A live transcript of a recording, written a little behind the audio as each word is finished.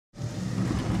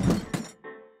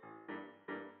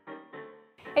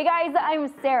Hey guys,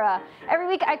 I'm Sarah. Every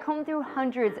week I comb through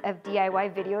hundreds of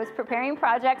DIY videos preparing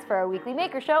projects for our weekly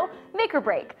maker show, Make or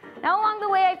Break. Now along the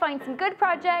way I find some good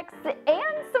projects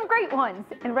and some great ones.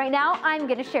 And right now I'm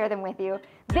going to share them with you.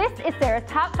 This is Sarah's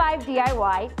top 5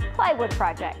 DIY plywood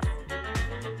projects.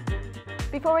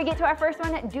 Before we get to our first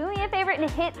one, do me a favor and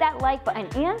hit that like button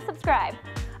and subscribe.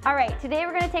 Alright, today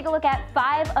we're going to take a look at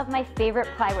 5 of my favorite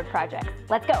plywood projects.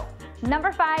 Let's go!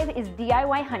 Number 5 is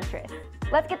DIY Huntress.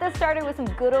 Let's get this started with some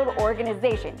good old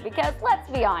organization, because let's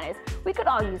be honest, we could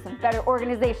all use some better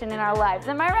organization in our lives,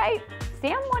 am I right?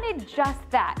 Sam wanted just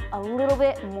that, a little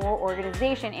bit more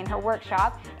organization in her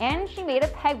workshop, and she made a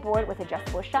pegboard with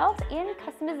adjustable shelves and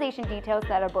customization details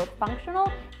that are both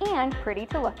functional and pretty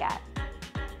to look at.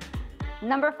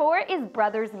 Number 4 is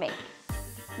Brothers Make.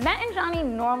 Matt and Johnny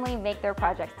normally make their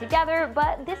projects together,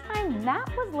 but this time Matt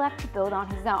was left to build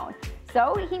on his own.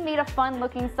 So he made a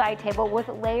fun-looking side table with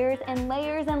layers and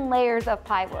layers and layers of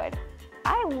plywood.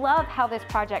 I love how this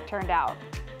project turned out.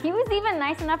 He was even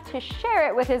nice enough to share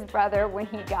it with his brother when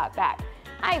he got back.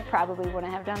 I probably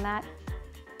wouldn't have done that.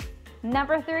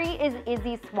 Number 3 is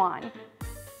Izzy Swan.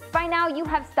 By now you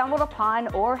have stumbled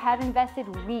upon or have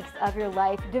invested weeks of your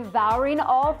life devouring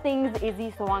all things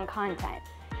Izzy Swan content.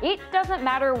 It doesn't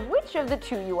matter which of the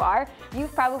two you are,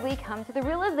 you've probably come to the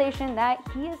realization that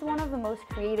he is one of the most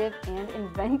creative and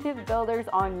inventive builders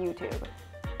on YouTube.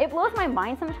 It blows my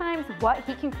mind sometimes what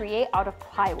he can create out of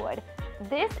plywood.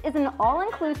 This is an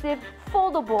all-inclusive,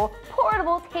 foldable,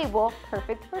 portable table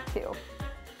perfect for 2.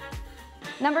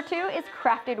 Number 2 is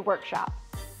Crafted Workshop.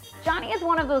 Johnny is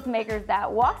one of those makers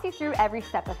that walks you through every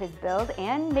step of his build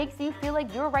and makes you feel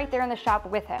like you're right there in the shop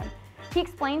with him. He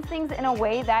explains things in a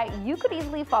way that you could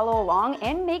easily follow along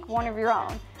and make one of your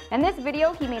own. In this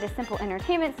video, he made a simple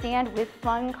entertainment stand with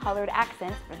fun colored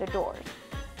accents for the doors.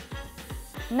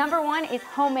 Number 1 is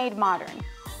Homemade Modern.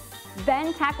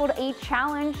 Ben tackled a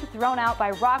challenge thrown out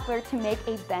by Rockler to make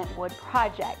a bent wood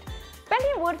project.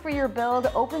 Bending wood for your build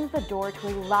opens the door to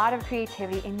a lot of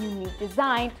creativity and unique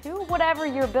design to whatever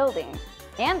you're building.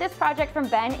 And this project from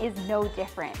Ben is no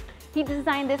different. He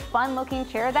designed this fun-looking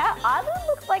chair that oddly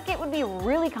looks like it would be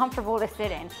really comfortable to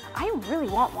sit in. I really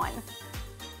want one.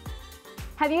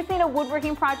 Have you seen a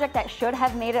woodworking project that should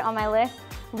have made it on my list?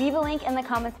 Leave a link in the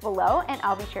comments below and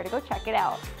I'll be sure to go check it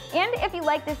out. And if you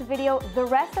like this video, the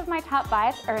rest of my top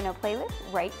 5s are in a playlist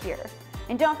right here.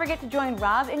 And don't forget to join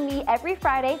Rob and me every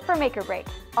Friday for Make or Break.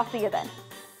 I'll see you then.